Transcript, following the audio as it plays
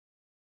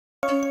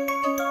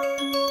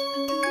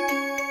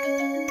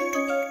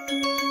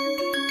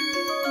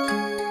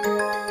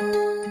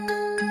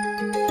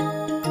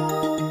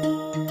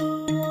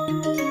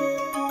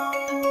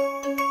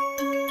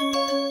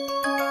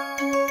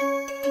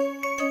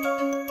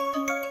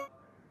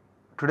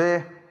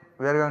Today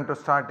we are going to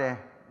start a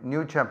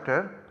new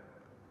chapter,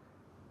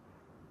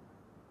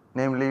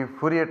 namely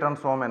Fourier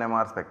Transform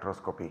NMR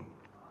spectroscopy.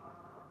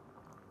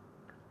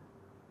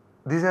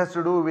 This has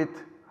to do with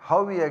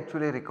how we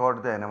actually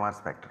record the NMR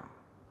spectrum.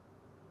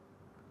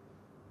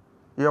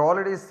 You have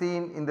already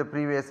seen in the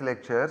previous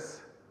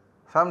lectures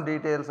some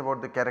details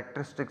about the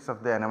characteristics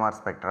of the NMR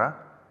spectra.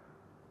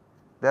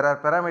 There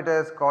are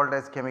parameters called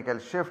as chemical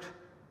shift,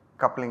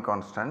 coupling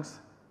constants.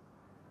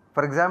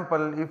 For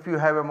example, if you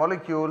have a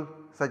molecule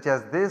such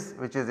as this,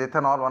 which is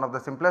ethanol, one of the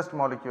simplest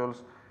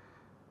molecules,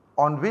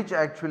 on which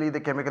actually the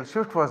chemical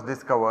shift was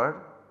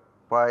discovered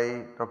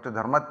by Dr.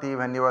 Dharmati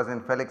when he was in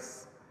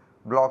Felix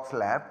Bloch's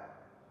lab.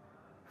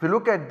 If you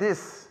look at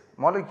this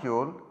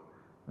molecule,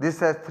 this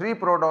has 3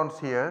 protons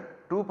here,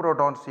 2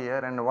 protons here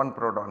and 1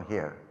 proton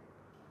here.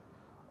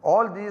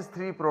 All these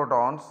 3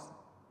 protons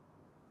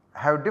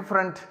have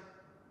different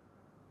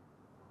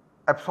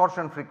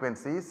absorption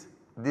frequencies.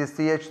 This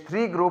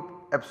CH3 group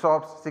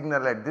absorbs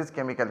signal at this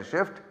chemical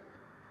shift.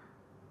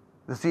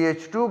 The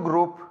CH2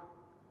 group,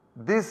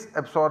 this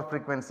absorbs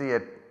frequency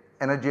at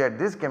energy at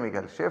this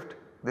chemical shift,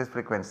 this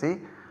frequency,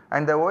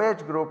 and the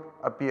OH group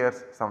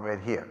appears somewhere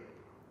here.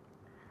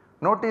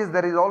 Notice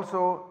there is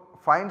also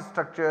fine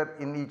structure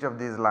in each of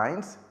these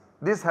lines.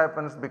 This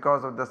happens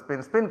because of the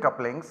spin-spin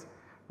couplings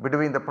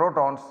between the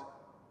protons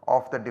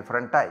of the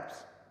different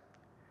types.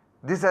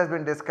 This has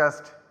been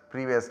discussed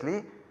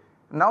previously.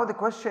 Now the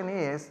question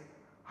is,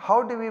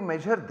 how do we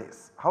measure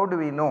this? How do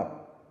we know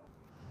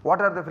what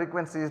are the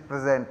frequencies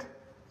present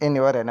in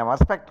your NMR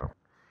spectrum?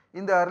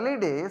 In the early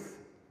days,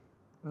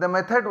 the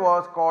method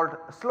was called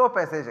slow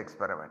passage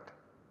experiment.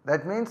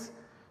 That means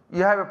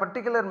you have a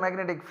particular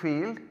magnetic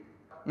field,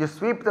 you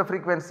sweep the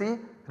frequency,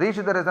 reach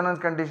the resonance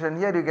condition,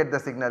 here you get the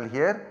signal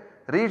here,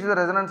 reach the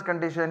resonance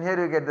condition,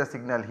 here you get the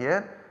signal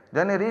here,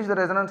 then you reach the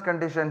resonance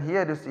condition,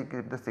 here you see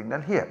the signal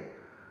here.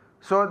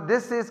 So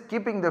this is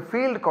keeping the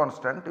field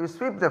constant, you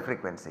sweep the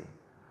frequency.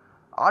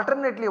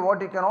 Alternately, what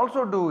you can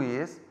also do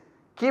is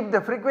keep the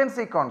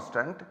frequency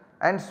constant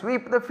and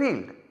sweep the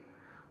field.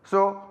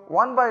 So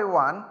one by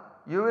one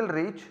you will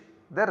reach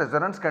the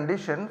resonance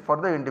condition for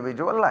the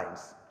individual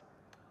lines.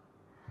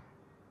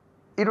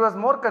 It was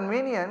more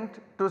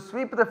convenient to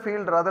sweep the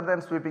field rather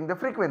than sweeping the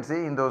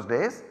frequency in those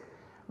days,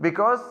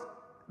 because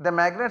the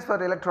magnets were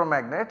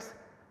electromagnets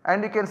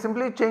and you can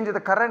simply change the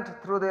current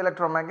through the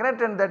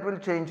electromagnet and that will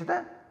change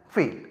the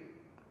field.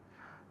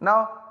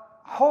 Now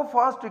how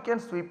fast you can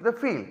sweep the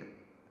field?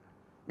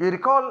 You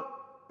recall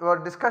your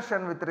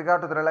discussion with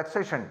regard to the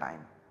relaxation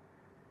time.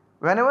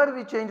 Whenever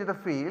we change the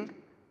field,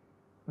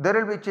 there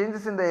will be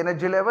changes in the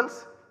energy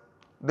levels,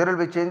 there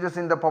will be changes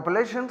in the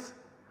populations.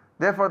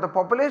 Therefore, the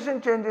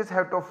population changes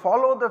have to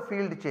follow the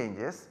field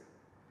changes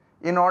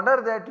in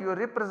order that you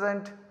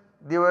represent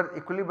your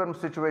equilibrium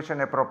situation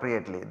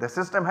appropriately. The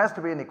system has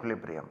to be in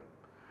equilibrium.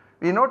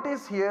 We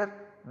notice here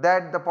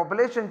that the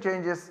population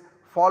changes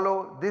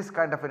follow this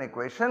kind of an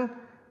equation,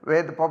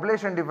 where the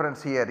population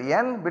difference here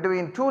n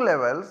between 2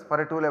 levels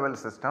for a 2 level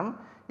system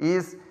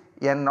is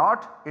n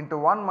naught into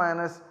 1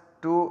 minus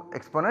 2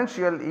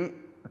 exponential e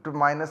to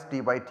minus t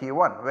by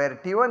t1, where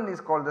t1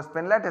 is called the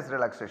spin lattice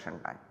relaxation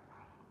time.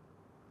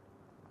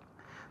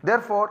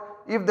 Therefore,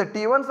 if the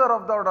t1s are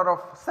of the order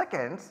of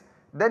seconds,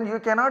 then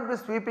you cannot be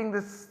sweeping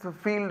this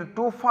field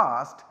too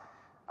fast,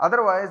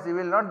 otherwise you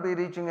will not be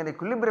reaching an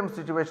equilibrium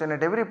situation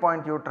at every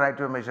point you try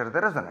to measure the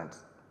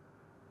resonance.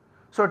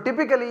 So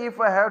typically if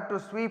I have to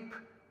sweep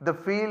the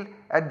field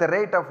at the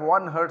rate of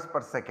 1 hertz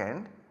per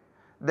second,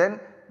 then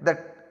the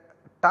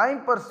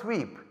time per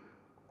sweep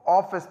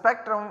of a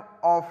spectrum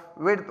of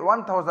width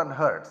 1000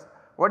 hertz.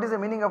 What is the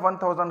meaning of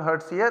 1000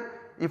 hertz here?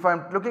 If I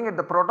am looking at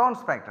the proton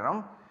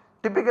spectrum,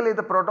 typically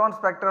the proton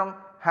spectrum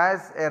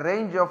has a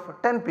range of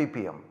 10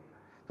 ppm.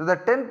 So the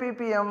 10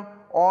 ppm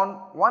on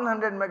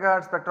 100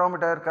 megahertz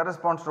spectrometer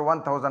corresponds to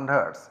 1000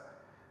 hertz.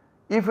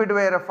 If it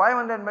were a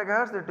 500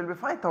 megahertz, it will be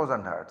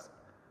 5000 hertz.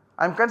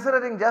 I am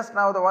considering just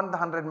now the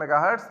 100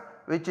 megahertz,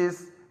 which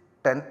is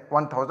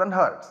 1000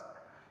 hertz.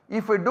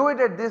 If we do it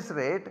at this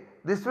rate,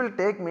 this will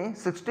take me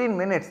 16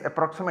 minutes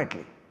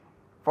approximately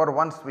for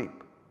one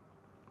sweep.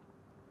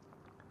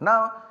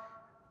 Now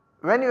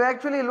when you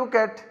actually look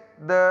at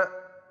the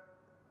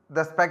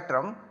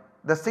spectrum,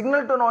 the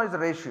signal to noise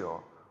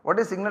ratio, what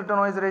is signal to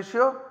noise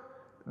ratio?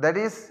 That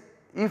is,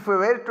 if we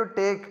were to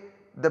take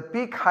the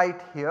peak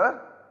height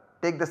here,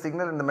 take the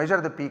signal and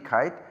measure the peak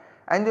height,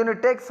 and then you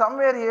take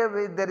somewhere here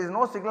where there is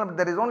no signal but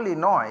there is only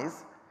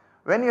noise.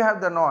 When you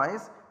have the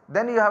noise,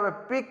 then you have a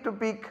peak to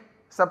peak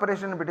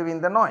separation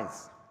between the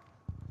noise.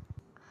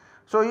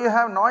 So you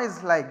have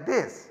noise like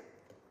this.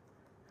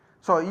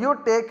 So you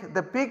take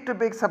the peak to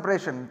peak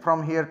separation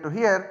from here to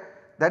here,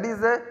 that is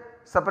the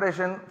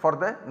separation for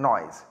the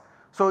noise.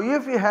 So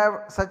if you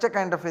have such a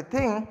kind of a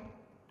thing,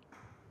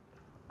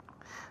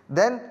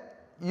 then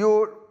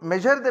you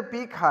measure the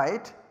peak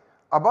height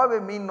above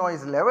a mean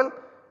noise level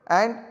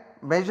and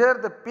measure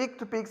the peak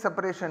to peak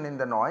separation in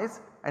the noise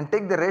and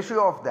take the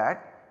ratio of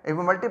that. If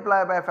you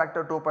multiply by a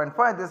factor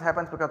 2.5, this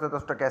happens because of the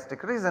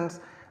stochastic reasons,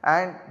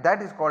 and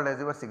that is called as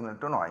your signal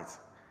to noise.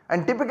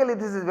 and typically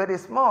this is very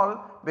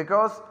small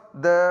because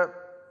the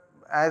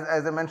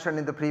as I mentioned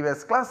in the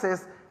previous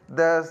classes,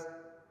 the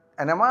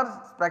NMR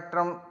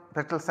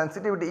spectral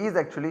sensitivity is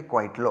actually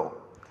quite low.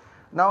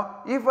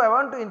 Now if I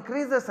want to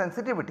increase the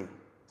sensitivity,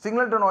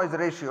 signal to noise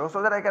ratio,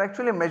 so that I can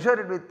actually measure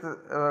it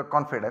with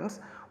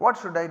confidence, what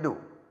should I do?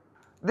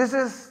 This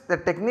is the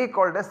technique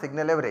called as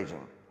signal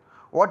averaging.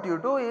 What you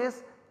do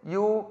is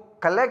you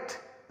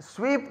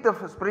sweep the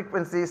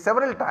frequency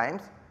several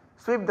times,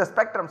 sweep the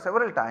spectrum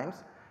several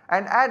times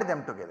and add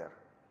them together,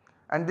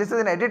 and this is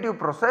an additive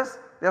process.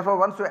 Therefore,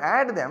 once you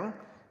add them,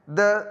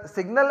 the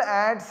signal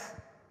adds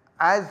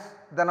as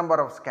the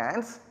number of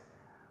scans,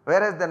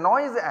 whereas the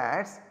noise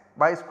adds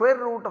by square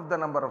root of the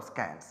number of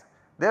scans.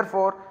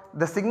 Therefore,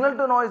 the signal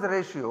to noise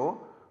ratio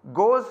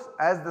goes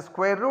as the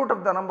square root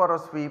of the number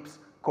of sweeps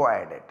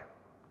co-added.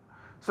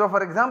 So,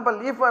 for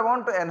example, if I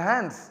want to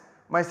enhance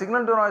my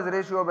signal to noise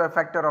ratio by a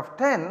factor of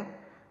 10,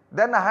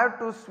 then I have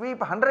to sweep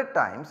 100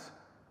 times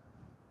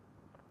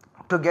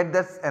to get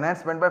this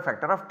enhancement by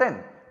factor of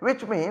 10,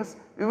 which means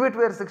if it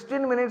were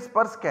 16 minutes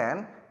per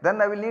scan,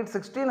 then I will need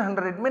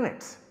 1600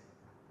 minutes,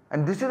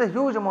 and this is a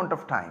huge amount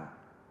of time.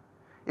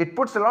 It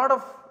puts a lot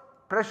of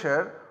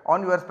pressure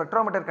on your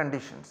spectrometer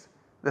conditions.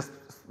 The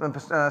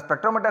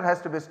spectrometer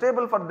has to be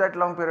stable for that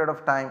long period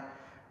of time,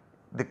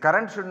 the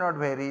current should not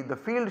vary, the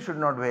field should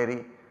not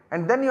vary,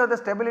 and then you have the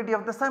stability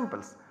of the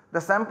samples.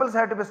 The samples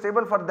have to be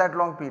stable for that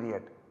long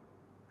period.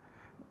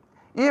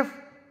 If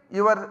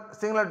your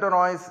signal to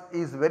noise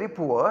is very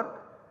poor,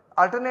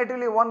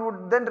 alternatively one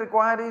would then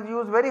require is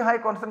use very high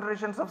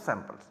concentrations of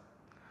samples.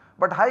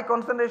 But high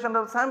concentration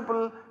of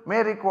sample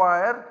may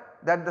require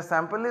that the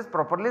sample is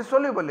properly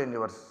soluble in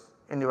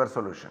your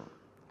solution.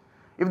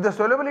 If the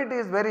solubility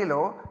is very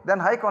low, then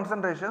high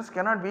concentrations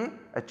cannot be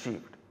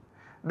achieved.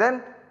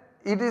 Then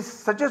it is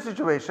such a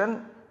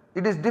situation,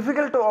 it is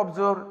difficult to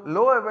observe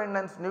low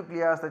abundance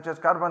nuclei such as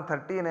carbon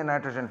 13 and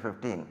nitrogen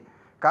 15.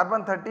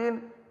 Carbon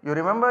 13, you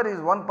remember, is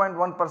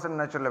 1.1%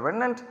 natural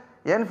abundance,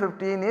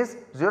 N15 is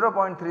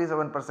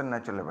 0.37%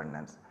 natural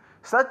abundance.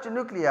 Such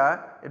nuclei,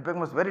 it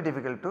becomes very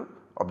difficult to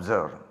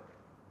observe.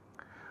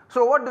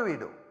 So what do we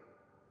do?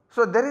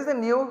 So there is a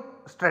new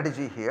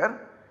strategy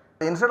here.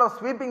 Instead of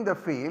sweeping the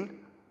field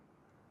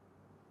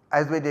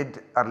as we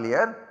did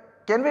earlier,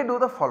 can we do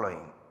the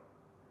following?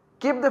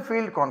 Keep the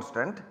field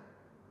constant,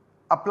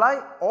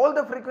 apply all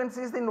the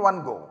frequencies in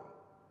one go,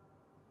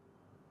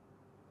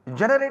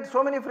 generate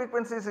so many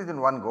frequencies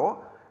in one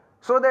go,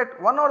 so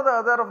that one or the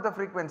other of the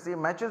frequency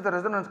matches the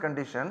resonance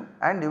condition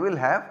and you will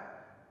have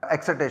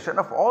excitation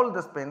of all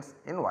the spins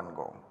in one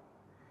go.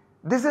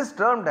 This is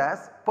termed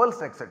as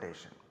pulse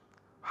excitation.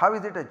 How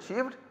is it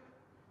achieved?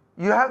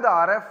 You have the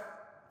RF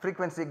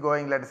frequency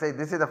going, let us say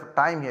this is the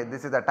time here,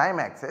 this is the time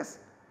axis,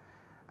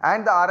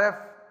 and the RF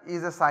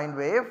is a sine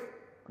wave,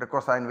 the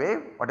cosine wave,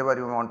 whatever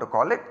you want to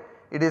call it.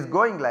 It is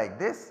going like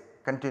this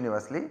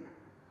continuously,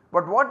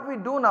 but what we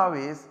do now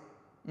is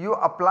you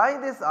apply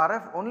this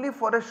RF only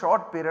for a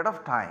short period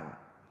of time.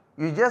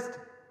 You just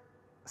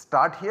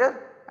start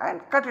here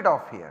and cut it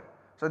off here.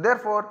 So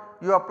therefore,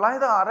 you apply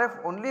the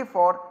RF only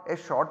for a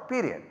short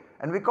period,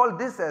 and we call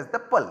this as the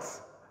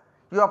pulse.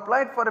 You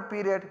apply it for a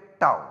period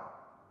tau,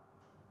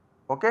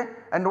 okay.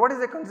 And what is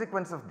the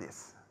consequence of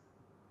this?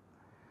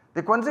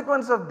 The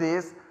consequence of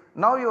this,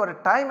 now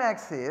your time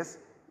axis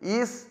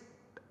is,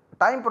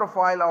 time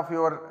profile of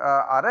your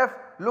RF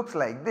looks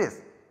like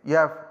this. You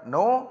have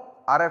no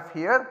RF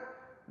here,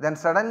 then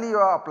suddenly you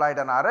have applied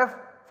an RF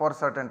for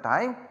certain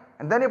time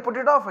and then you put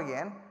it off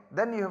again,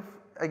 then you have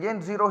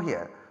again 0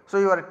 here. So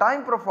your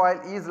time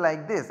profile is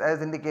like this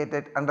as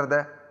indicated under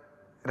the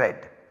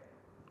red.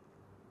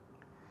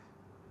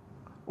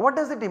 What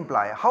does it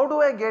imply? How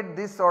do I get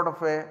this sort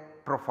of a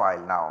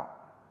profile now?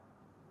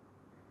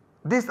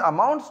 This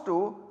amounts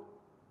to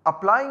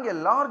applying a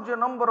larger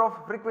number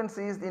of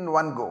frequencies in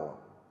one go.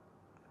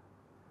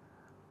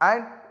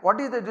 And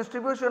what is the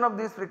distribution of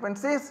these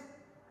frequencies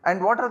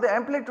and what are the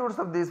amplitudes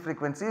of these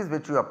frequencies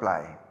which you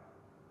apply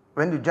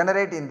when you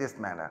generate in this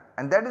manner,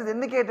 and that is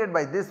indicated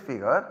by this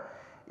figure.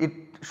 It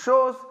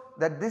shows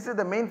that this is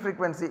the main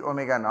frequency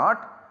omega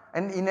naught,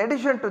 and in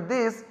addition to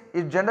this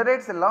it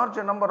generates a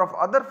larger number of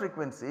other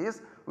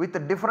frequencies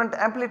with different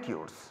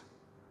amplitudes.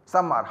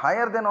 Some are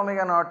higher than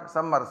omega naught,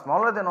 some are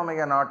smaller than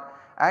omega naught,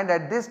 and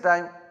at this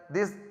time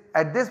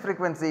at this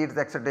frequency its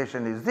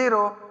excitation is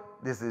 0,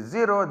 this is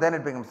 0, then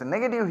it becomes a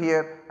negative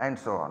here and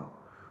so on.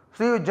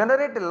 So you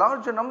generate a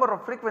larger number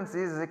of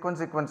frequencies as a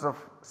consequence of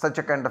such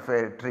a kind of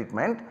a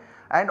treatment,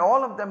 and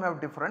all of them have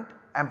different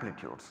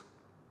amplitudes.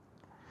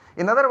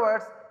 In other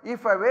words,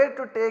 if I were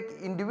to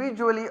take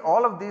individually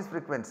all of these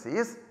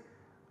frequencies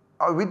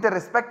with the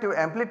respective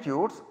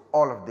amplitudes,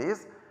 all of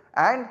these,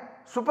 and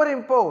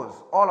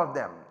superimpose all of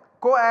them,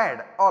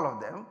 co-add all of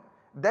them,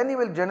 then you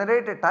will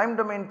generate a time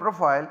domain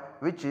profile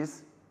which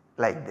is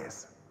like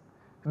this.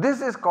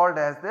 This is called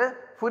as the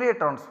Fourier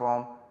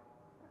transform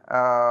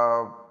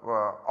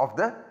of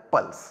the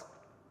pulse.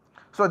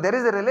 So there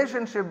is a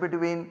relationship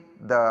between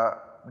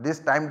this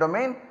time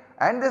domain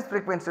and this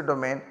frequency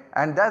domain,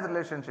 and that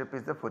relationship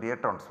is the Fourier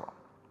transform.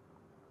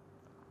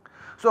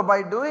 So,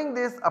 by doing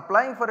this,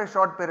 applying for a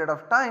short period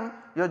of time,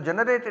 you have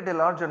generated a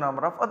larger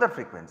number of other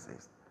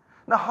frequencies.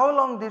 Now, how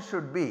long this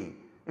should be?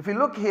 If you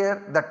look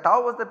here, the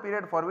tau was the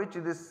period for which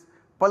this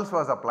pulse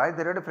was applied,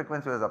 the radio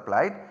frequency was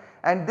applied,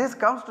 and this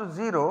comes to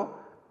 0,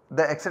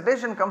 the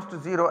excitation comes to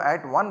 0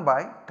 at 1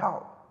 by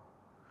tau.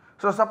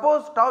 So,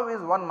 suppose tau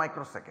is 1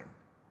 microsecond,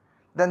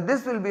 then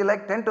this will be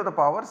like 10 to the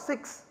power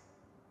 6,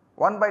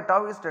 1 by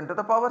tau is 10 to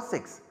the power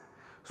 6.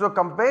 So,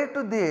 compared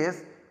to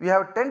this, we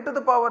have 10 to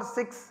the power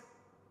 6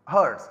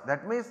 hertz,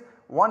 that means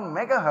 1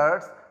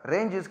 megahertz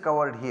range is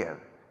covered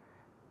here,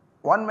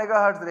 1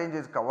 megahertz range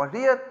is covered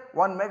here,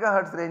 1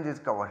 megahertz range is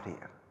covered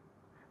here.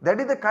 That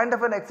is the kind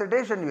of an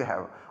excitation you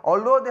have,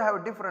 although they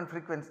have different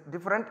frequencies,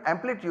 different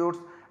amplitudes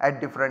at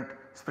different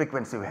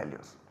frequency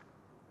values.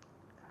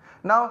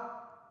 Now,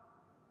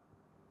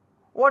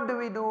 what do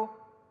we do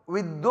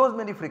with those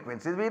many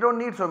frequencies? We do not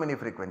need so many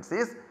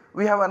frequencies.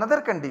 We have another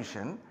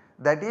condition,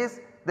 that is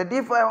that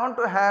if I want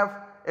to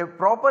have a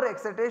proper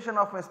excitation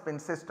of my spin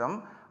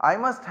system, I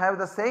must have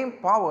the same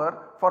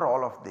power for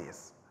all of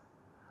these.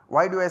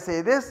 Why do I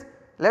say this?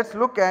 Let us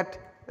look at,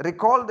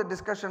 recall the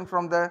discussion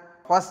from the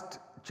first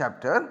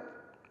chapter.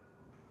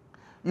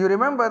 You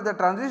remember the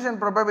transition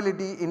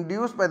probability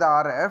induced by the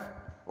RF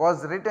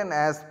was written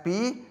as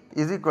P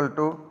is equal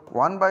to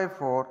 1 by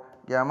 4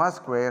 gamma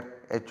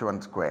square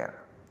H1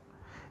 square.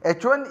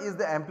 H1 is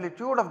the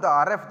amplitude of the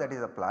RF that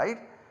is applied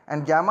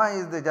and gamma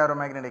is the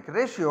gyromagnetic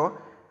ratio,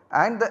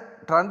 and the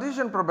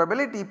transition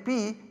probability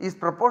P is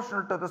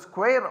proportional to the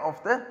square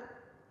of the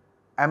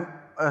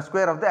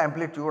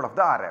amplitude of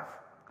the RF.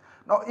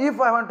 Now, if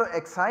I want to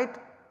excite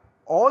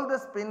all the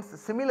spins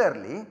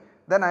similarly,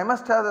 then I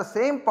must have the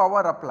same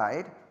power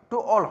applied to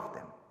all of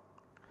them.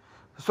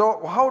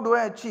 So, how do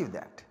I achieve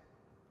that?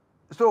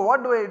 So,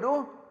 what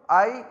do?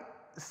 I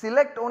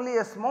select only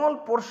a small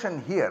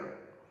portion here,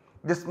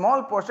 the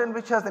small portion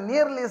which has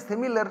nearly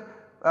similar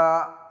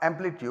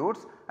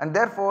amplitudes, and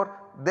therefore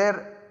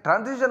their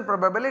transition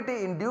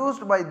probability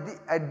induced by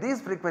at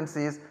these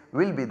frequencies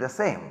will be the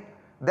same.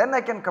 Then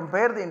I can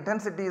compare the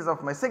intensities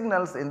of my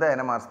signals in the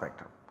NMR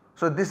spectrum.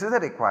 So, this is a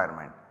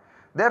requirement.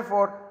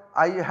 Therefore,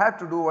 I have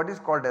to do what is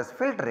called as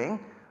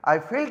filtering. I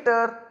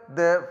filter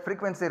the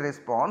frequency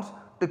response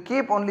to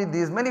keep only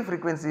these many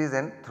frequencies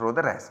and throw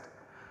the rest.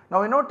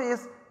 Now, we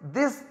notice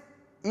this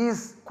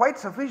is quite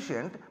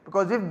sufficient,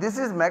 because if this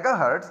is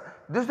megahertz,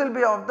 this will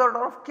be of the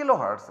order of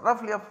kilohertz,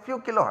 roughly a few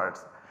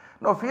kilohertz.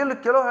 Now, few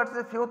kilohertz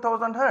is few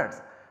thousand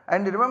hertz,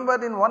 and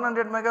remember in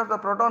 100 megahertz the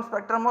proton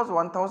spectrum was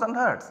 1000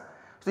 hertz.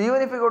 So,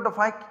 even if you go to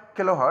 5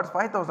 kilohertz,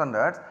 5000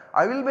 hertz,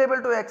 I will be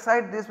able to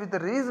excite this with a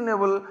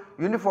reasonable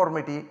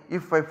uniformity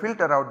if I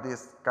filter out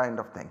these kind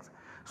of things.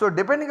 So,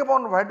 depending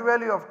upon what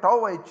value of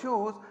tau I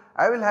choose,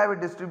 I will have a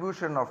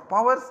distribution of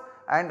powers,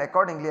 and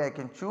accordingly I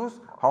can choose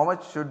how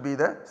much should be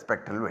the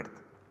spectral width.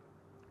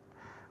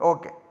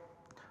 Okay.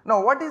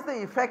 Now, what is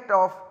the effect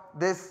of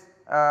this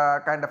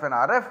kind of an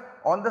RF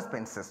on the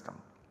spin system?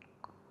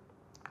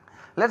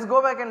 Let us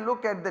go back and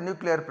look at the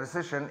nuclear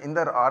precision in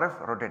the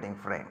RF rotating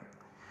frame.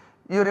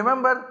 You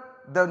remember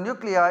the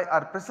nuclei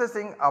are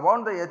precessing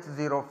around the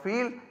H0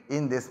 field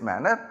in this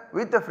manner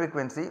with the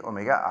frequency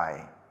omega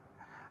I,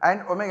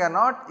 and omega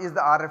naught is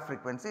the RF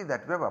frequency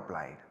that we have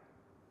applied.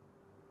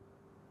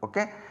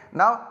 Okay.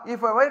 Now,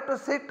 if I were to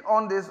sit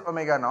on this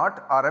omega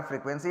naught RF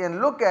frequency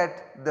and look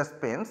at the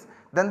spins,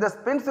 then the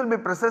spins will be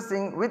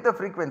precessing with the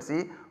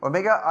frequency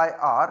omega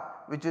IR,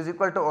 which is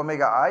equal to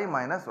omega I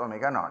minus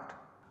omega naught.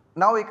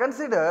 Now, we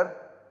consider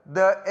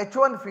the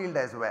H1 field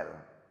as well.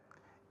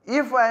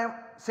 If I am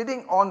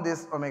sitting on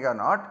this omega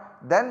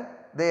naught, then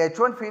the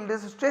H1 field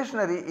is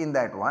stationary in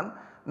that one.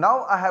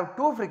 Now, I have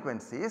two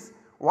frequencies,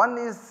 one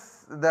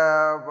is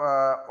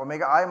the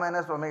omega I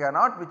minus omega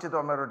naught, which is the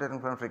omega rotating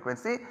frame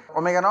frequency.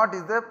 Omega naught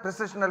is the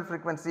precessional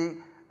frequency,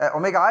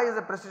 omega I is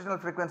the precessional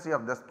frequency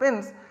of the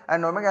spins,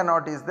 and omega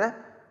naught is the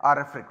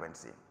RF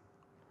frequency.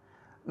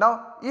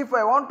 Now, if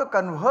I want to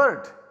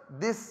convert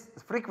this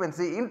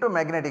frequency into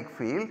magnetic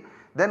field,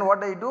 then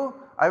what I do?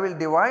 I will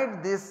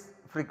divide this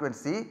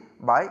frequency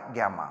by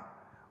gamma,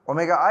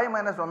 omega I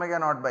minus omega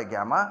naught by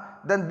gamma,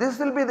 then this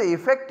will be the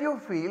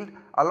effective field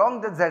along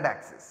the z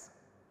axis.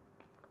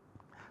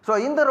 So,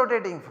 in the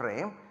rotating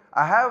frame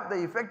I have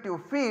the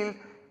effective field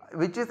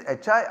which is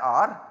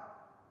HIR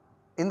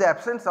in the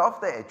absence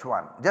of the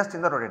H1, just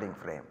in the rotating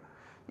frame.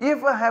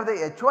 If I have the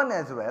H1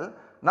 as well,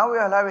 now we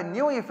will have a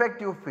new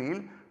effective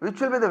field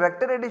which will be the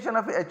vector addition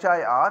of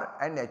HIR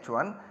and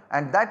H1,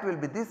 and that will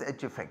be this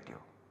H effective.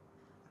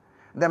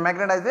 The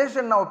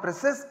magnetization now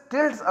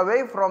tilts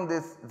away from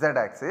this z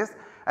axis,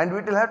 and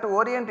it will have to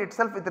orient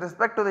itself with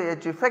respect to the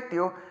H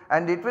effective,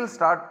 and it will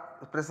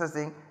start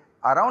precessing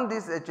around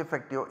this H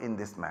effective in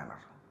this manner.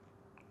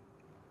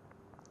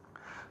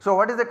 So,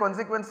 what is the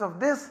consequence of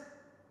this?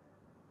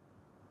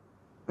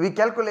 We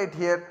calculate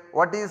here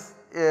what is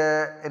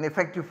an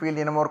effective field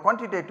in a more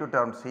quantitative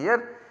terms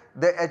here.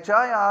 The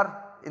HIR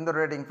in the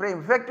rotating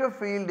frame effective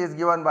field is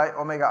given by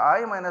omega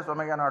I minus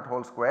omega naught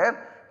whole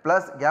square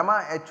plus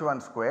gamma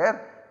H1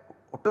 square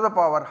to the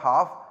power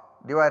half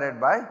divided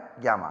by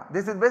gamma.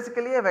 This is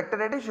basically a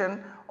vector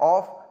addition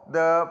of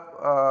the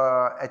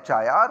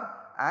HIR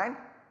and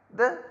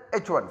the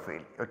H1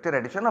 field, vector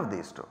addition of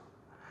these two.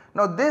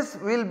 Now this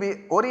will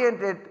be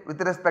oriented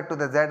with respect to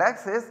the z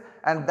axis,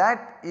 and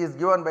that is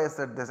given by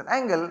this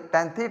angle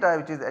tan theta,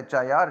 which is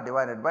HIR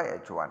divided by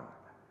H1.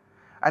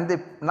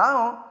 And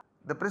now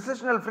the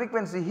precessional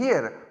frequency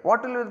here,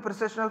 what will be the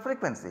precessional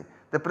frequency?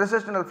 The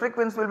precessional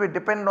frequency will be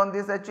dependent on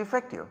this H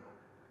effective,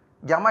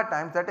 gamma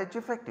times that H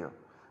effective.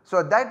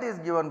 So that is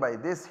given by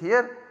this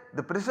here.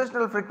 The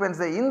precessional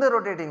frequency in the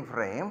rotating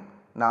frame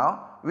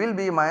now will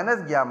be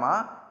minus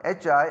gamma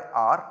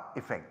HIR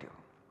effective.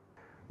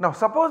 Now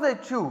suppose I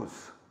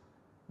choose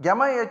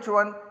gamma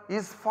H1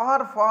 is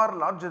far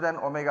larger than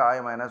omega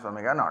I minus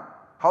omega naught.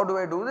 How do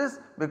I do this?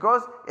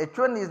 Because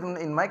H1 is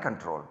in my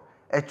control.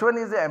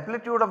 H1 is the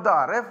amplitude of the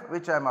RF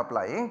which I am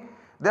applying.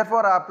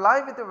 Therefore I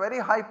apply with a very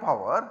high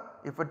power.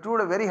 If I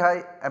choose a very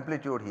high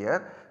amplitude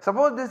here,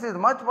 suppose this is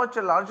much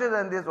larger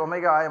than this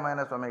omega I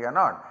minus omega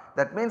naught.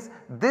 That means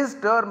this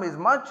term is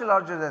much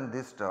larger than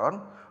this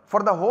term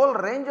for the whole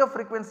range of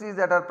frequencies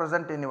that are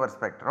present in your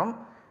spectrum.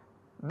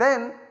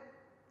 Then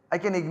I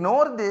can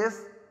ignore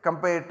this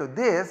compared to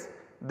this,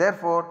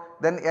 therefore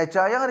then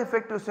HIR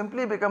effective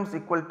simply becomes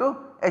equal to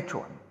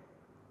H1.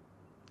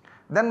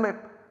 Then my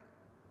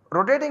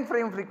rotating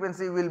frame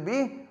frequency will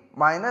be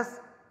minus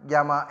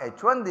gamma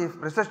H1, the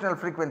precessional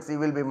frequency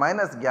will be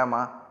minus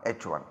gamma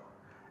H1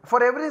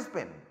 for every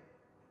spin,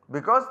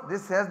 because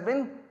this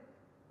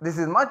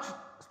is much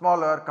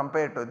smaller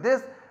compared to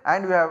this,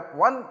 and we have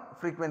one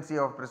frequency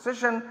of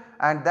precession,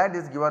 and that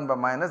is given by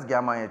minus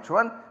gamma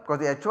H1, because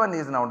the H1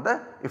 is now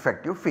the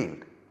effective field.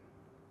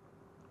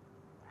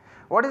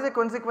 What is the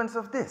consequence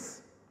of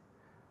this?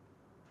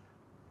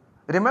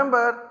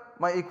 Remember,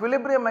 my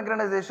equilibrium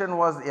magnetization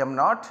was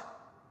m0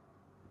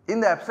 in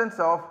the absence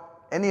of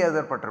any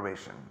other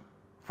perturbation.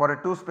 For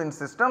a 2 spin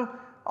system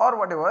or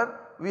whatever,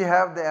 we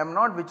have the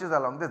m0 which is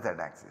along the z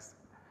axis.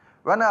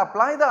 When I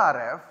apply the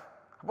RF,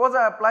 suppose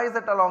I apply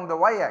that along the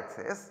y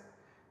axis,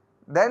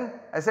 then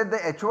I said the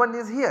H1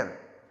 is here.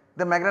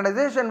 The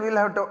magnetization will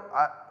have to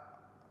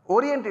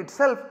orient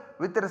itself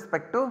with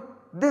respect to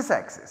this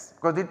axis,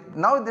 because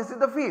now this is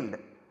the field,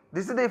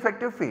 this is the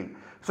effective field.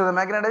 So the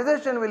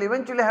magnetization will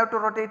eventually have to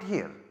rotate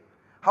here.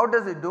 How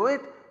does it do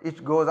it?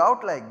 It goes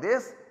out like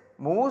this,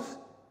 moves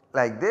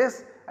like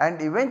this,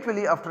 and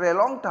eventually after a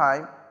long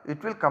time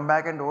it will come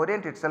back and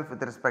orient itself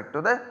with respect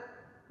to the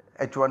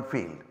H1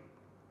 field,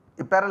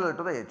 parallel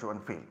to the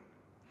H1 field.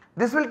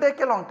 This will take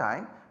a long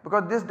time,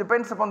 because this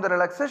depends upon the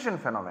relaxation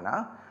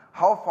phenomena,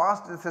 how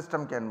fast the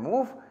system can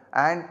move,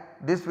 and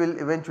this will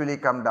eventually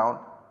come down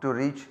to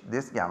reach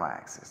this gamma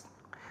axis.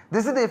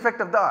 This is the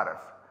effect of the RF.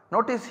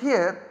 Notice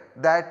here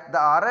that the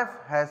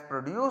RF has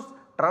produced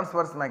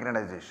transverse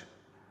magnetization.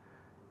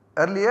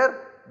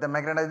 Earlier the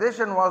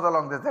magnetization was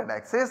along the z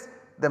axis,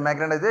 the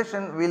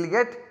magnetization will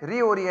get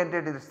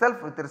reoriented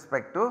itself with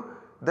respect to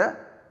the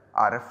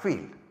RF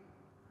field.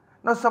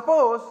 Now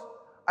suppose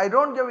I do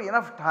not give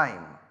enough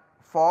time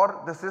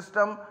for the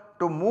system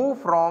to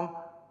move from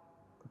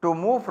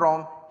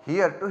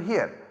here to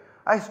here.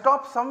 I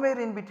stop somewhere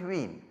in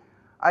between.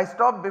 I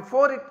stop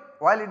before it,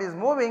 while it is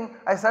moving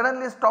I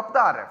suddenly stop the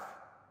RF,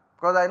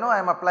 because I know I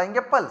am applying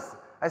a pulse.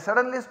 I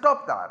suddenly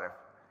stop the RF.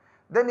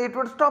 Then it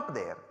would stop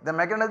there. The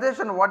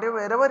magnetization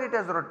wherever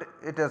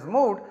it has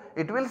moved,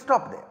 it will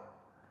stop there.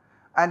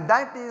 And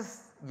that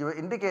is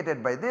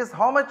indicated by this,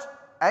 how much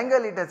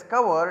angle it has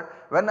covered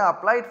when I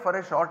applied for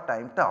a short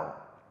time tau.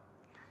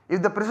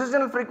 If the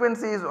precessional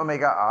frequency is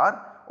omega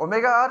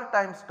r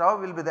times tau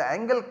will be the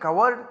angle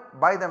covered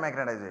by the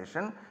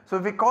magnetization. So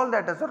we call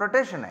that as a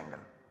rotation angle.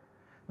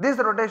 This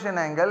rotation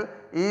angle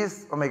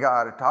is omega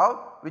r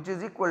tau, which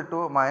is equal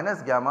to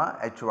minus gamma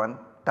H1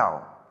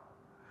 tau.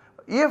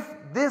 If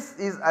this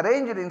is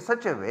arranged in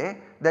such a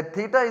way that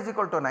theta is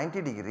equal to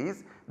 90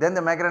 degrees, then the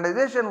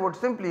magnetization would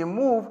simply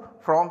move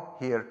from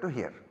here to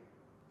here.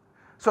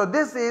 So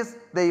this is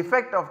the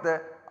effect of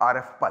the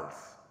RF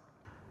pulse.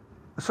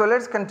 So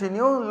let us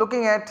continue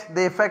looking at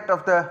the effect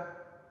of the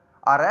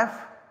RF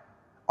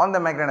on the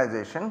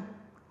magnetization.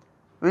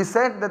 We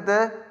said that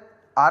the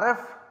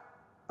RF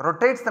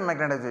rotates the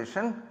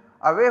magnetization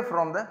away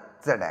from the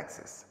z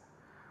axis,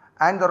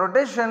 and the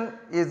rotation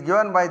is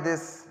given by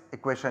this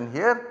equation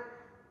here.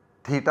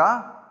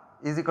 Theta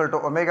is equal to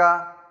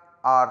omega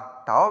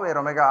r tau, where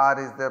omega r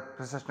is the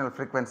precessional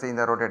frequency in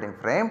the rotating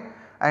frame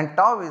and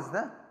tau is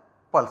the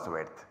pulse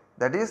width,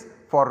 that is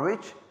for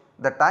which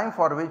the time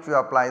for which you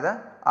apply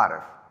the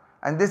RF,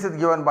 and this is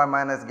given by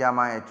minus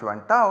gamma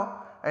H1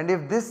 tau. And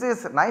if this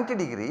is 90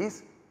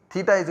 degrees,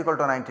 theta is equal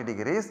to 90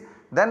 degrees,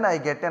 then I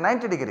get a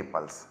 90 degree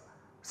pulse.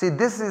 See,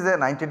 this is a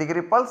 90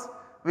 degree pulse.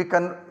 We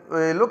can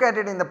look at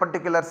it in the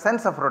particular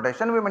sense of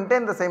rotation. We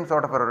maintain the same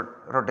sort of a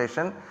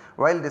rotation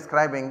while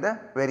describing the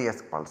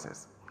various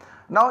pulses.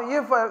 Now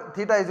if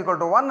theta is equal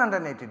to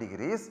 180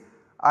 degrees,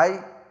 I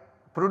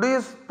put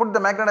the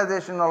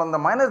magnetization along the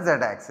minus z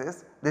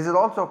axis. This is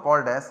also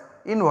called as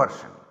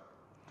inversion.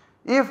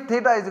 If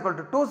theta is equal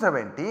to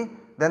 270,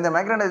 then the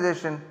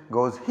magnetization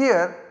goes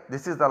here,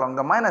 this is along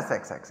the minus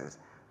x axis.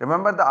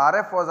 Remember the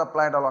RF was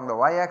applied along the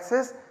y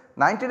axis,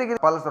 90 degree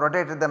pulse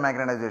rotated the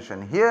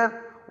magnetization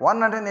here,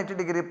 180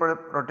 degree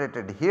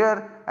rotated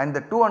here, and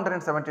the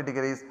 270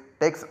 degrees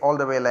takes all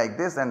the way like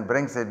this and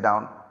brings it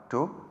down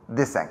to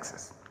this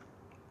axis.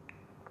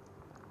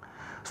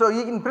 So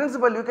in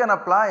principle you can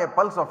apply a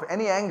pulse of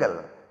any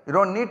angle. You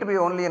do not need to be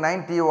only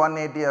 90,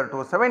 180 or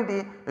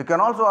 270, you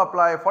can also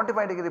apply a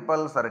 45 degree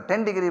pulse or a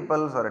 10 degree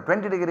pulse or a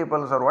 20 degree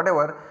pulse or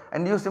whatever,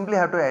 and you simply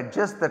have to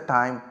adjust the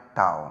time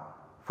tau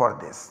for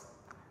this.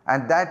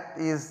 And that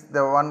is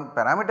the one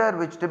parameter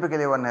which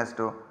typically one has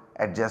to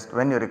adjust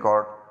when you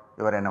record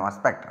your NMR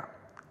spectra.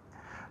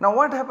 Now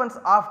what happens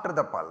after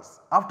the pulse?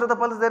 After the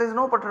pulse there is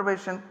no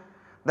perturbation.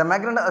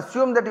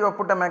 Assume that you have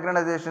put a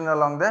magnetization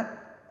along the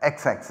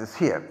x axis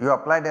here. You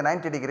applied a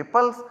 90 degree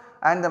pulse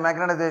and the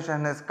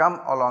magnetization has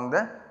come along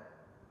the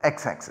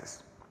x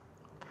axis.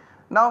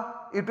 Now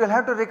it will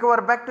have to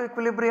recover back to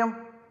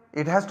equilibrium.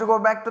 It has to go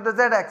back to the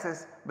z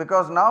axis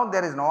because now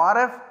there is no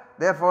RF,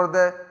 therefore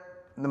the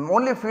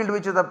only field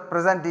which is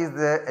present is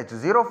the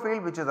H0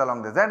 field which is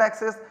along the z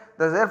axis,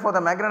 therefore the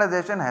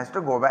magnetization has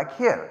to go back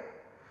here.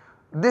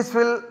 This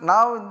is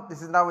now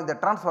in the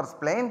transverse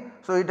plane,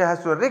 so it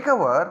has to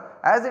recover.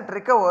 As it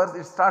recovers,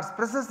 it starts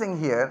precessing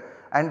here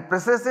and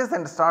precesses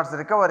and starts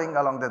recovering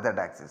along the z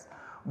axis.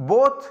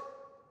 Both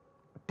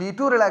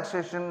T2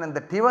 relaxation and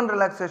the T1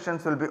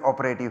 relaxations will be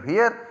operative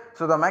here.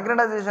 So the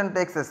magnetization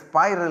takes a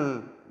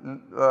spiral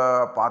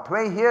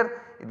pathway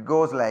here, it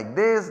goes like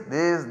this,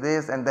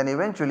 and then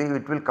eventually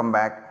it will come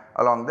back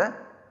along the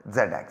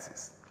z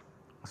axis.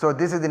 So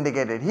this is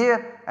indicated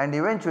here and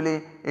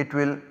eventually it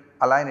will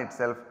align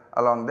itself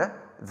along the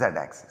z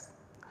axis.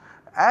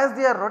 As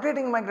they are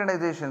rotating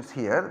magnetizations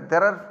here,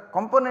 there are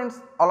components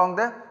along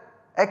the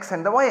x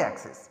and the y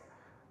axis.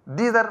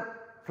 These are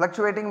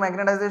fluctuating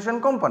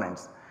magnetization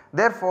components.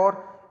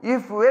 Therefore,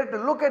 if we were to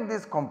look at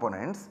these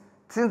components,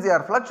 since they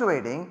are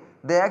fluctuating,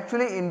 they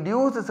actually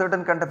induce a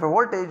certain kind of a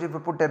voltage. If you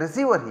put a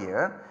receiver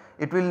here,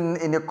 it will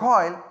in a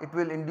coil, it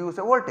will induce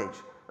a voltage,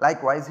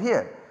 likewise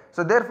here.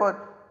 So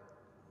therefore,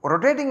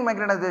 rotating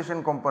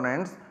magnetization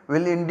components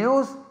will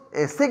induce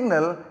a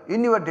signal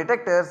in your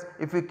detectors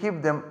if you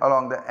keep them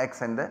along the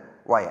x and the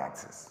y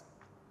axis,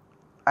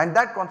 and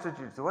that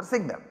constitutes your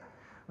signal.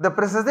 The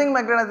precessing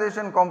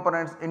magnetization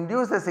components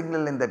induce a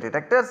signal in the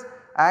detectors,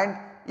 and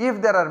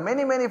if there are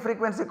many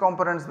frequency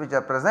components which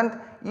are present,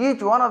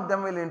 each one of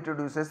them will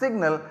introduce a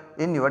signal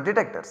in your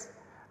detectors,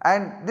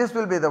 and this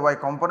will be the y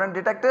component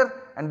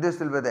detector and this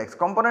will be the x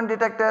component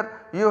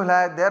detector. You will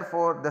have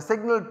therefore the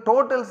signal,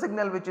 total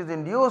signal which is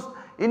induced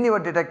in your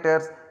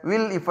detectors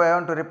will, if I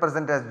want to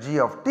represent as g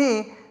of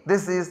t,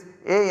 this is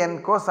a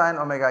n cosine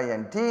omega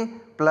n t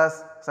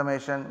plus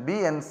summation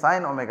b n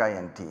sin omega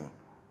n t,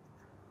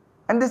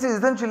 and this is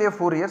essentially a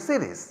Fourier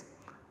series.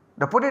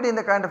 To put it in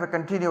the kind of a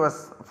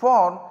continuous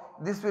form,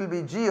 this will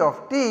be g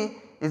of t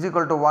is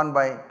equal to 1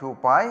 by 2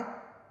 pi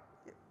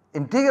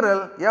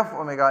integral f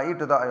omega e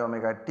to the I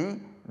omega t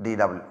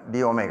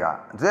d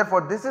omega.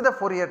 Therefore, this is the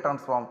Fourier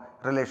transform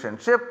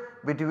relationship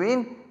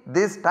between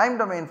this time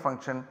domain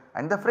function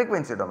and the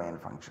frequency domain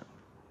function.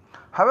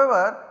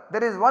 However,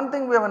 there is one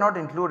thing we have not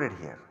included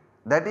here,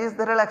 that is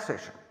the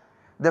relaxation.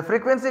 The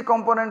frequency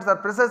components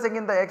are precessing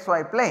in the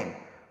xy plane,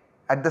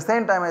 at the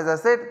same time as I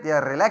said they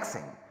are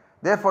relaxing.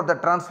 Therefore, the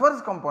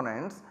transverse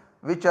components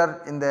which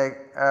are in the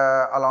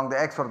along the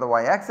x or the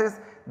y axis,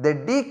 they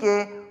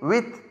decay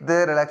with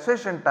the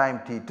relaxation time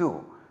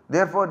t2.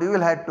 Therefore, you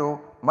will have to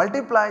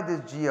multiply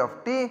this g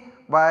of t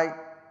by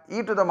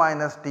e to the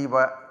minus t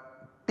by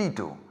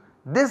t2.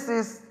 This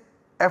is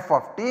f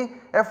of t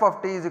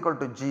is equal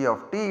to g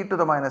of t e to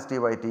the minus t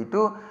by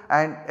t2,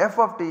 and f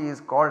of t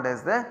is called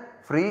as the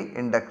free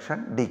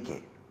induction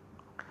decay.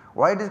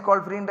 Why it is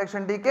called free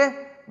induction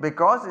decay?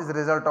 Because it is a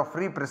result of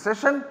free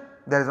precession,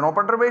 there is no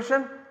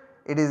perturbation.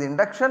 It is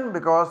induction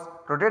because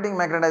rotating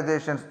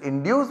magnetizations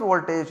induce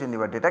voltage in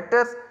your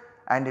detectors,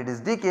 and it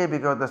is decay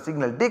because the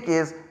signal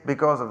decays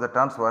because of the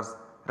transverse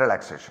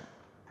relaxation.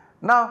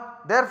 Now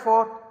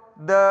therefore,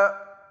 the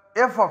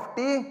f of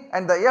t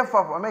and the f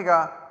of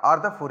omega are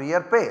the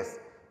Fourier pairs.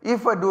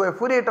 If I do a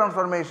Fourier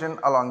transformation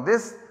along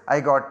this,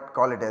 I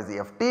call it as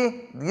eft,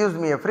 gives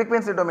me a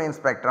frequency domain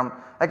spectrum.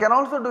 I can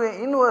also do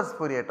an inverse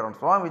Fourier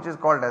transform which is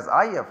called as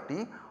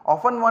ift.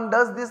 Often one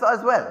does this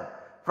as well.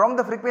 From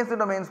the frequency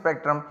domain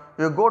spectrum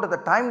you go to the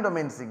time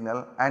domain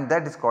signal, and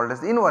that is called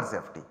as inverse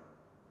ft.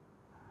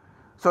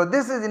 So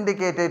this is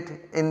indicated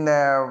in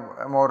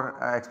a more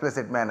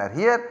explicit manner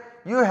here.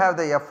 You have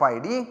the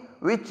FID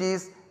which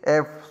is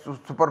a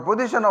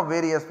superposition of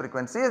various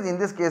frequencies, in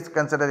this case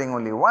considering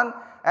only one,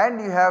 and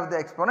you have the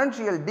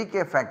exponential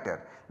decay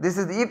factor. This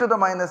is e to the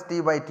minus t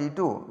by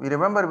t2. We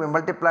remember we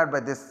multiplied by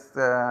this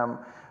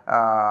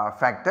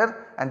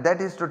factor, and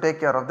that is to take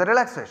care of the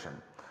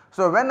relaxation.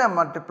 So when I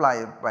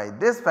multiply by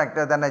this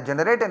factor, then I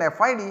generate an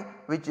FID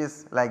which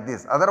is like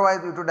this,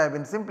 otherwise it would have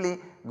been simply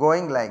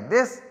going like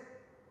this.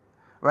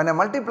 When I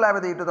multiply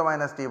with e to the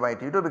minus t by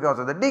t2, because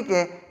of the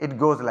decay it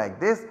goes like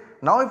this,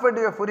 Now if I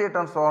do a Fourier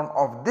transform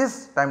of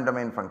this time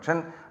domain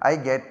function, I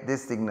get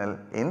this signal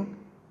in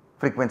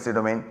frequency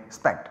domain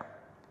spectrum.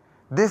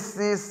 This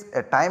is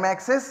a time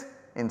axis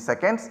in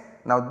seconds.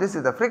 Now this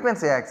is the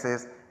frequency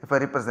axis if I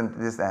represent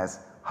this as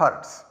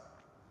hertz.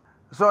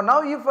 So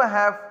now if I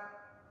have,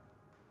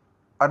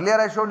 earlier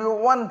I showed you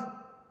one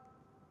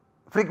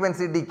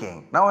frequency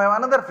decaying, now I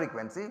have another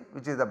frequency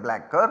which is the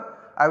black curve.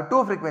 I have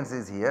two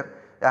frequencies here.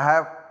 I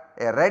have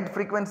a red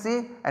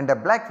frequency and a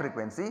black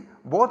frequency,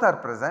 both are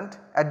present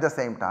at the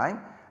same time,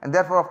 and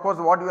therefore of course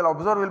what you will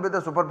observe will be the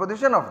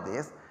superposition of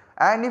this,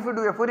 and if you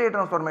do a Fourier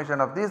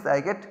transformation of this,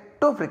 I get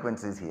two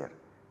frequencies here.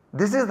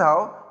 This is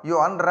how you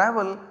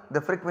unravel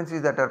the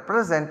frequencies that are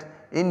present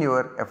in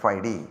your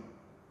FID.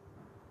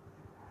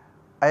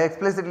 I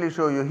explicitly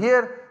show you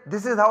here,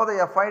 this is how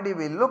the FID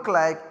will look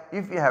like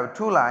if you have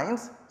two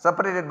lines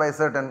separated by a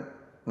certain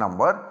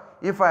number.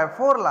 If I have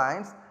 4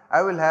 lines,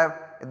 I will have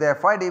the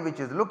FID which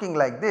is looking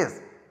like this.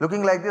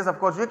 Looking like this, of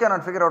course you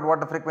cannot figure out what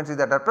the frequencies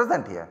that are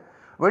present here.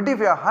 But if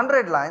you have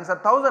 100 lines or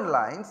 1000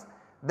 lines,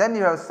 then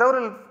you have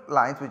several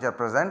lines which are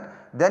present,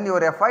 then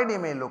your FID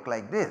may look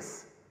like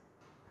this.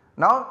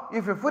 Now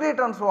if you Fourier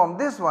transform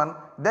this one,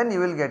 then you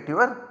will get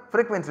your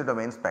frequency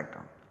domain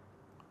spectrum.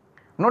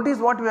 Notice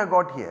what we have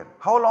got here.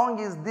 How long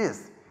is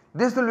this?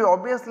 This will be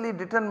obviously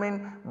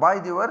determined by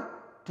your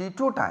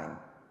T2 time,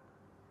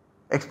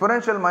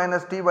 exponential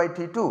minus T by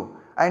T2,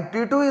 and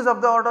T2 is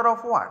of the order of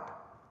what?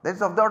 That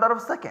is of the order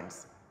of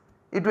seconds.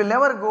 It will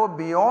never go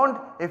beyond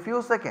a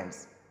few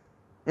seconds.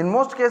 In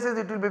most cases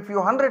it will be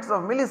few hundreds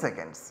of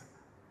milliseconds.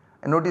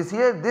 And notice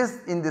here,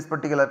 this in this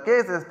particular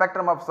case a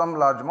spectrum of some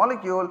large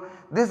molecule,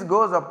 this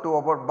goes up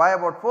to by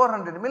about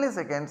 400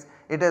 milliseconds,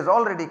 it has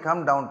already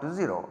come down to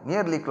 0,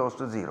 nearly close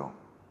to 0.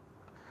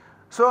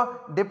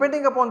 So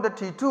depending upon the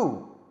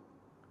T2,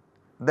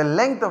 the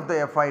length of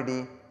the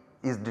FID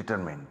is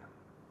determined.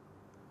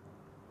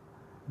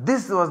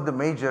 This was the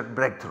major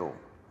breakthrough.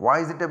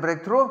 Why is it a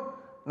breakthrough?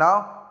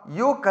 Now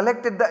you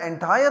collected the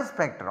entire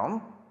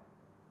spectrum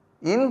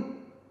in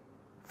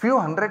few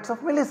hundreds of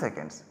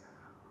milliseconds.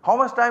 How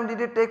much time did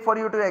it take for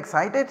you to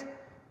excite it?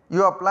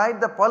 You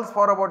applied the pulse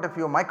for about a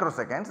few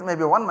microseconds,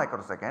 maybe 1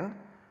 microsecond,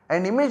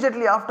 and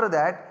immediately after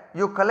that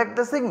you collect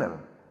the signal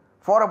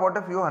for about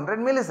a few hundred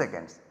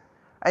milliseconds.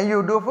 And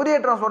you do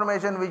Fourier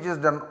transformation which is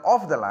done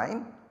off the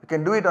line, you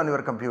can do it on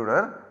your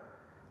computer,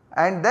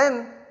 and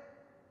then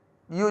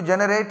you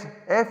generate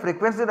a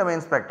frequency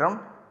domain spectrum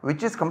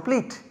which is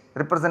complete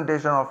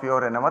representation of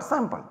your NMR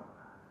sample,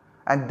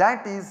 and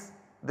that is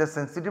the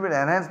sensitivity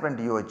enhancement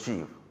you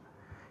achieve.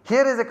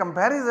 Here is a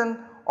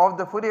comparison of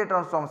the Fourier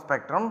transform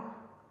spectrum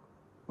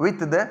with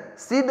the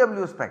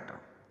CW spectrum.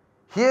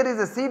 Here is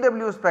a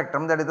CW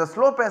spectrum, that is the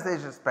slow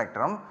passage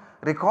spectrum,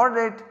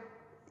 recorded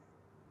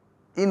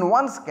in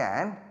one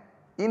scan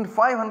in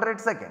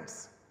 500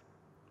 seconds.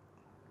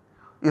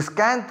 You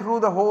scan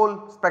through the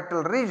whole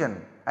spectral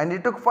region and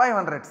it took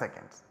 500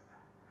 seconds.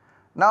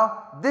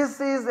 Now this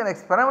is an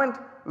experiment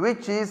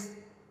which is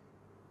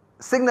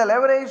signal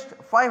averaged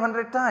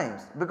 500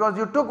 times, because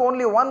you took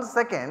only 1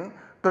 second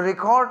to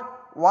record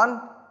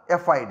one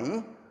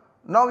FID.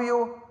 Now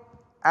you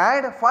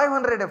add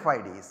 500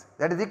 FIDs,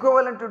 that is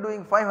equivalent to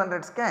doing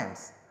 500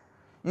 scans.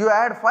 You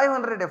add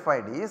 500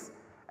 FIDs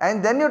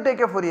and then you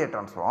take a Fourier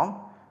transform,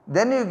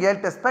 then you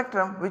get a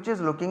spectrum which is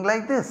looking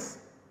like this.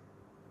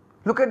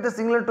 Look at the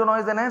signal to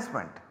noise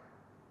enhancement.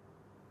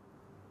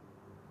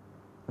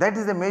 That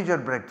is a major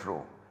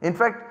breakthrough. In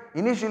fact,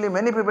 initially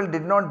many people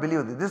did not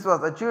believe this. This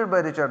was achieved by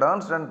Richard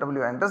Ernst and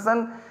W.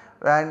 Anderson,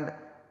 and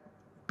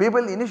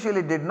people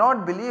initially did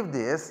not believe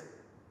this,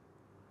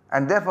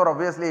 and therefore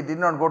obviously it did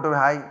not go to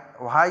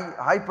a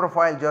high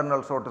profile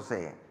journal, so to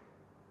say.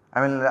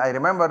 I mean, I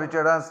remember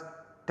Richard Ernst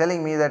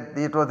telling me that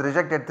it was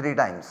rejected 3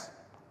 times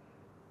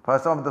for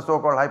some of the so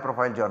called high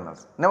profile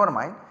journals. Never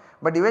mind,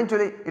 but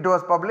eventually it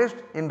was published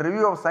in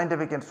Review of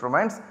Scientific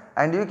Instruments,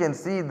 and you can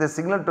see the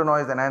signal to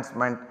noise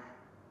enhancement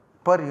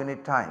per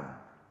unit time.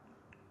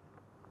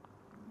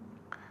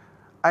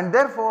 And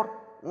therefore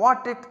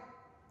what it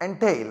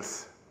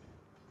entails?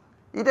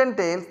 It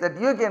entails that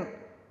you can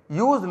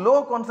use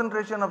low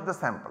concentration of the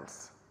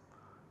samples.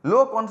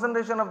 Low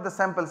concentration of the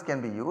samples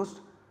can be used.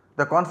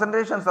 The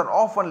concentrations are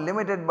often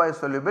limited by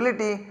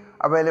solubility,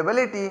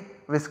 availability,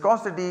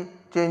 viscosity,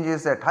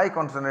 changes at high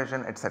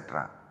concentration,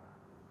 etc.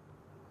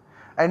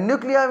 And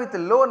nuclei with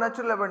low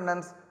natural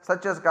abundance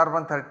such as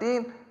carbon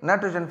 13,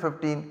 nitrogen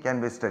 15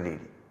 can be studied.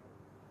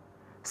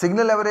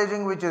 Signal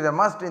averaging, which is a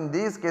must in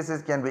these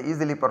cases, can be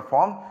easily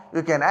performed.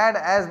 You can add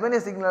as many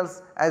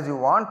signals as you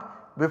want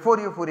before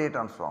you Fourier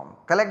transform.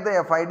 Collect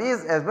the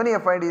FIDs, as many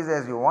FIDs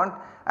as you want,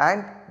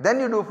 and then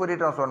you do Fourier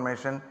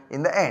transformation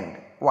in the end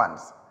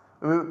once.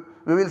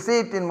 We will see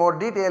it in more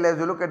detail as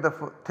you look at the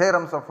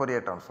theorems of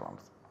Fourier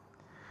transforms.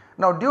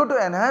 Now due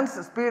to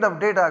enhanced speed of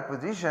data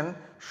acquisition,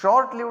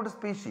 short lived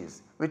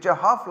species which have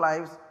half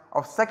lives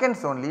of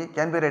seconds only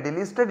can be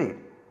readily studied.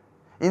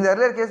 In the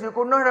earlier case you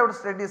could not have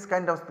studied this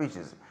kind of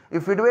species.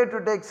 If it were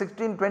to take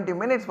 16-20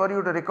 minutes for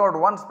you to record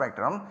one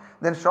spectrum,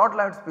 then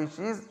short-lived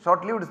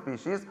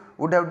species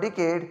would have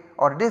decayed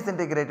or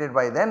disintegrated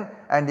by then,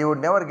 and you would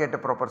never get a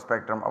proper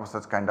spectrum of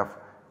such kind of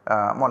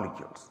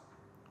molecules.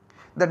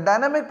 The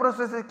dynamic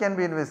processes can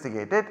be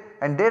investigated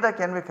and data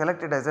can be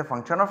collected as a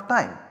function of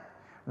time.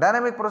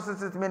 Dynamic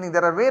processes meaning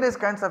there are various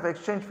kinds of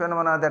exchange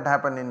phenomena that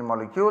happen in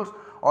molecules,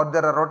 or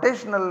there are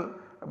rotational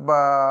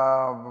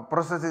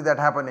processes that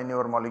happen in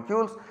your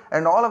molecules,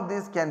 and all of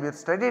these can be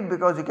studied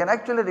because you can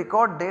actually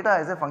record data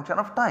as a function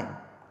of time.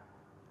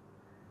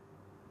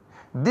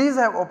 These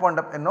have opened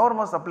up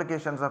enormous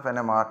applications of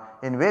NMR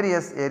in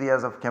various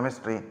areas of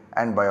chemistry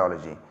and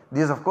biology.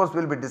 These of course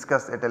will be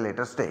discussed at a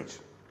later stage.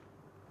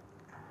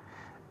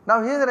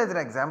 Now here is an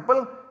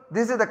example.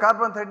 This is the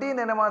carbon 13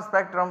 NMR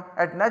spectrum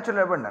at natural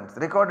abundance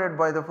recorded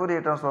by the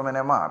Fourier Transform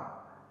NMR.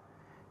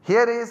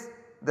 Here is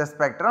the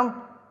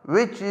spectrum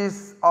which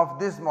is of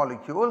this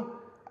molecule,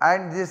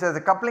 and this has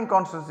a coupling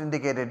constants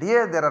indicated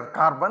here. There are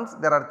carbons,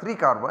 there are 3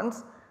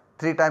 carbons,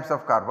 3 types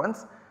of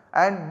carbons,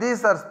 and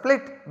these are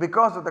split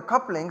because of the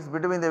couplings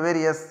between the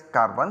various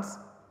carbons,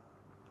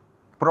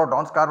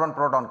 protons, carbon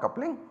proton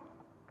coupling,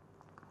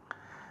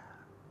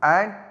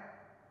 and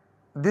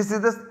this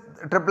is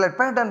the triplet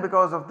pattern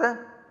because of the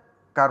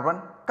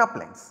carbon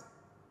couplings,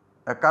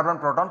 carbon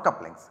proton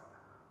couplings.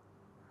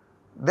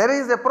 There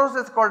is a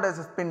process called as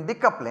spin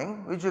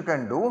decoupling which you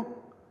can do.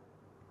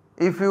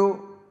 We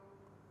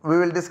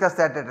will discuss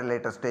that at a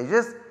later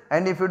stages,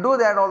 and if you do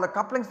that, all the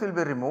couplings will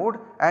be removed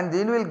and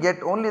then you will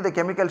get only the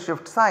chemical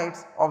shift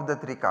sites of the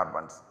 3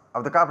 carbons,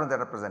 of the carbons that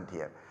are present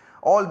here.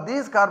 All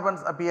these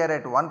carbons appear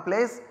at one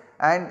place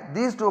and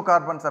these 2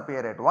 carbons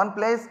appear at one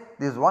place,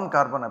 this 1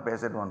 carbon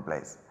appears at one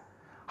place.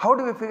 How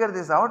do we figure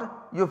this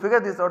out? You figure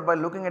this out by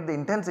looking at the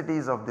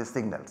intensities of these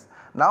signals.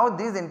 Now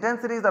these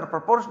intensities are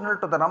proportional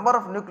to the number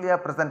of nuclei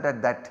present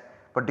at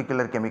that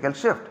particular chemical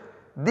shift.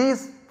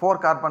 These 4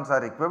 carbons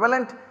are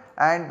equivalent,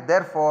 and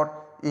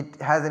therefore it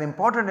has an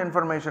important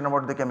information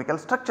about the chemical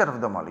structure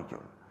of the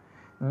molecule.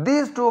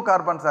 These 2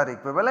 carbons are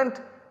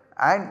equivalent,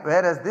 and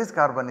whereas this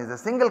carbon is a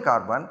single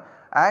carbon,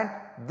 and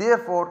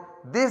therefore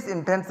this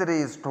intensity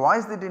is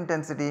twice the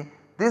intensity,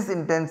 this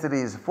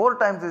intensity is 4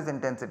 times this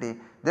intensity.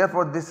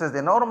 Therefore this has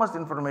enormous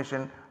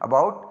information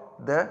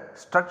about the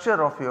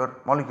structure of your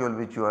molecule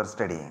which you are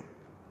studying.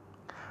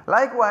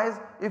 Likewise,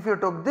 if you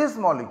took this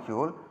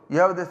molecule, you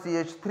have the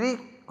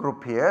CH3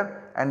 group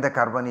here and the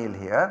carbonyl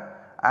here,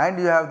 and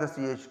you have the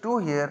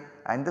CH2 here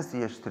and the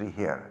CH3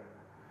 here.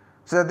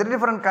 So there are 3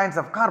 different kinds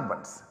of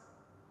carbons.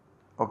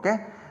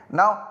 Okay.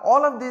 Now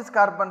all of these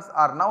carbons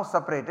are now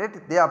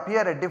separated, they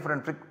appear at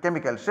different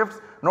chemical shifts.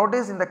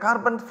 Notice in the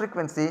carbon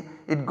frequency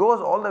it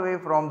goes all the way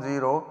from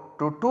 0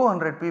 to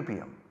 200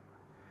 ppm.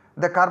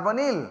 The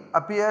carbonyl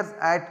appears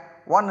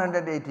at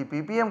 180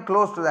 ppm,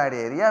 close to that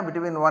area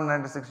between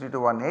 160 to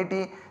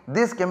 180.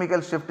 This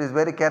chemical shift is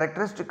very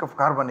characteristic of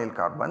carbonyl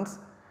carbons,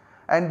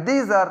 and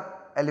these are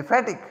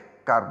aliphatic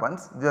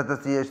carbons. These are the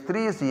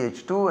CH3,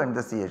 CH2 and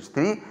the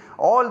CH3.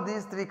 All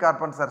these 3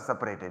 carbons are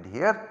separated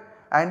here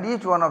and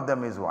each one of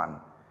them is 1.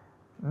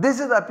 This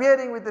is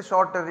appearing with a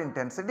shorter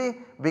intensity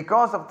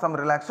because of some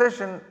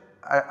relaxation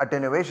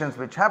attenuations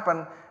which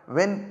happen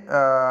when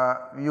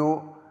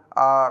you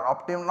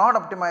are not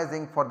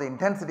optimizing for the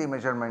intensity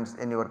measurements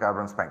in your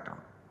carbon spectrum.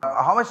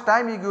 How much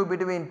time you give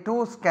between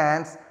 2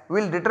 scans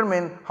will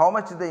determine how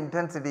much the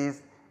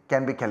intensities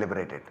can be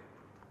calibrated.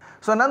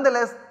 So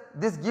nonetheless,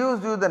 this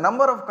gives you the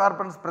number of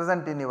carbons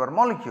present in your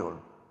molecule,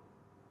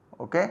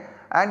 okay,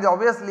 and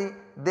obviously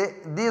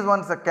these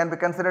ones can be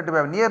considered to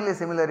have nearly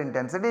similar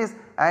intensities,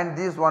 and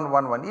these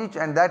 1 each,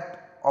 and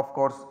that of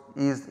course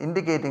is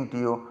indicating to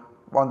you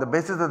on the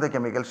basis of the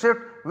chemical shift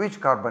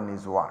which carbon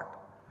is what.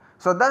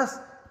 So thus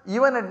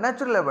even at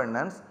natural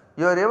abundance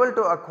you are able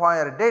to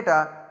acquire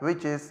data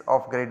which is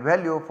of great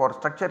value for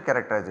structure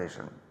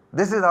characterization.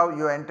 This is how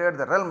you entered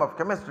the realm of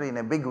chemistry in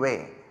a big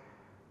way.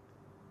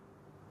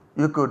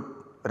 You could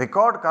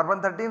record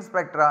carbon 13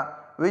 spectra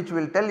which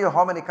will tell you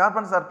how many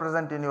carbons are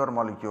present in your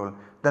molecule,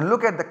 then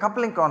look at the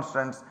coupling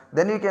constants,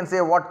 then you can say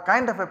what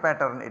kind of a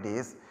pattern it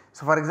is.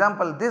 So for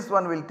example, this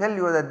one will tell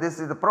you that this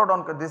is the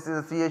proton, this is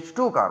a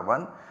CH2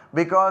 carbon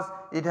because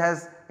it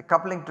has a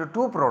coupling to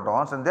 2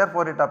 protons and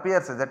therefore it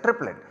appears as a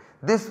triplet.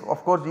 This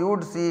of course you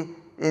would see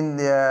in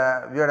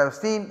the, you would have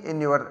seen in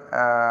your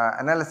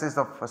analysis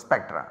of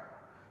spectra.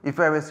 If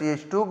you have a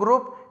CH2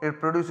 group, it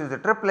produces a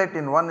triplet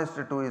in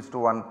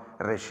 1:2:1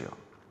 ratio.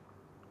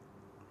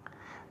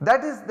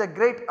 That is the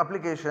great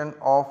application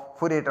of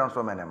Fourier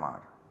Transform NMR.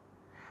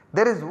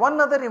 There is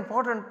one other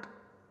important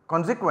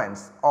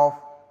consequence of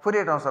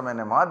Fourier Transform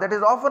NMR that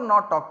is often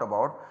not talked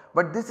about,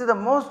 but this is the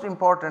most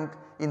important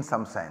in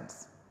some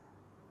sense.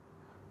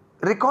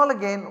 Recall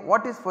again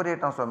what is Fourier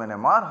Transform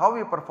NMR, how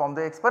we perform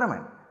the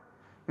experiment.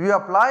 We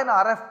apply an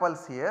RF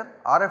pulse here,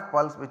 RF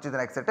pulse which is an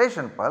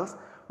excitation pulse,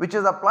 which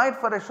is applied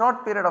for a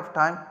short period of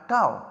time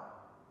tau,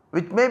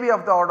 which may be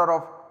of the order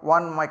of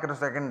 1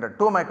 microsecond or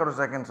 2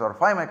 microseconds or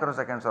 5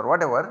 microseconds or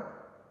whatever,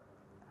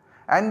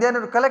 and then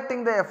you are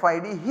collecting the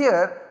FID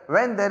here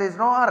when there is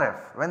no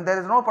RF, when there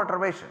is no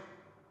perturbation.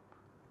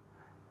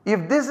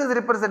 If this is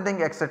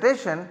representing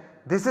excitation,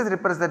 this is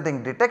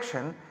representing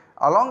detection,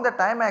 along the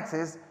time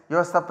axis you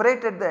have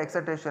separated the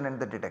excitation and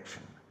the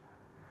detection.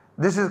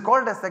 This is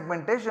called a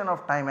segmentation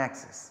of time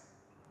axis.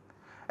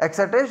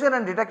 Excitation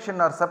and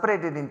detection are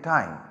separated in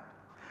time,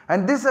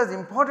 and this has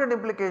important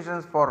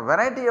implications for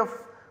variety of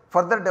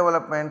further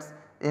developments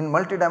in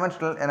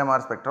multidimensional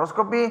NMR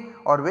spectroscopy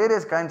or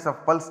various kinds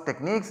of pulse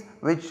techniques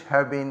which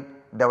have been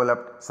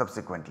developed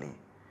subsequently.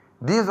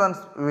 These ones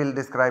we will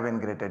describe in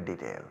greater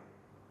detail.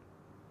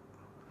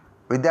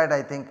 With that,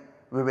 I think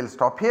we will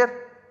stop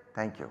here.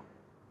 Thank you.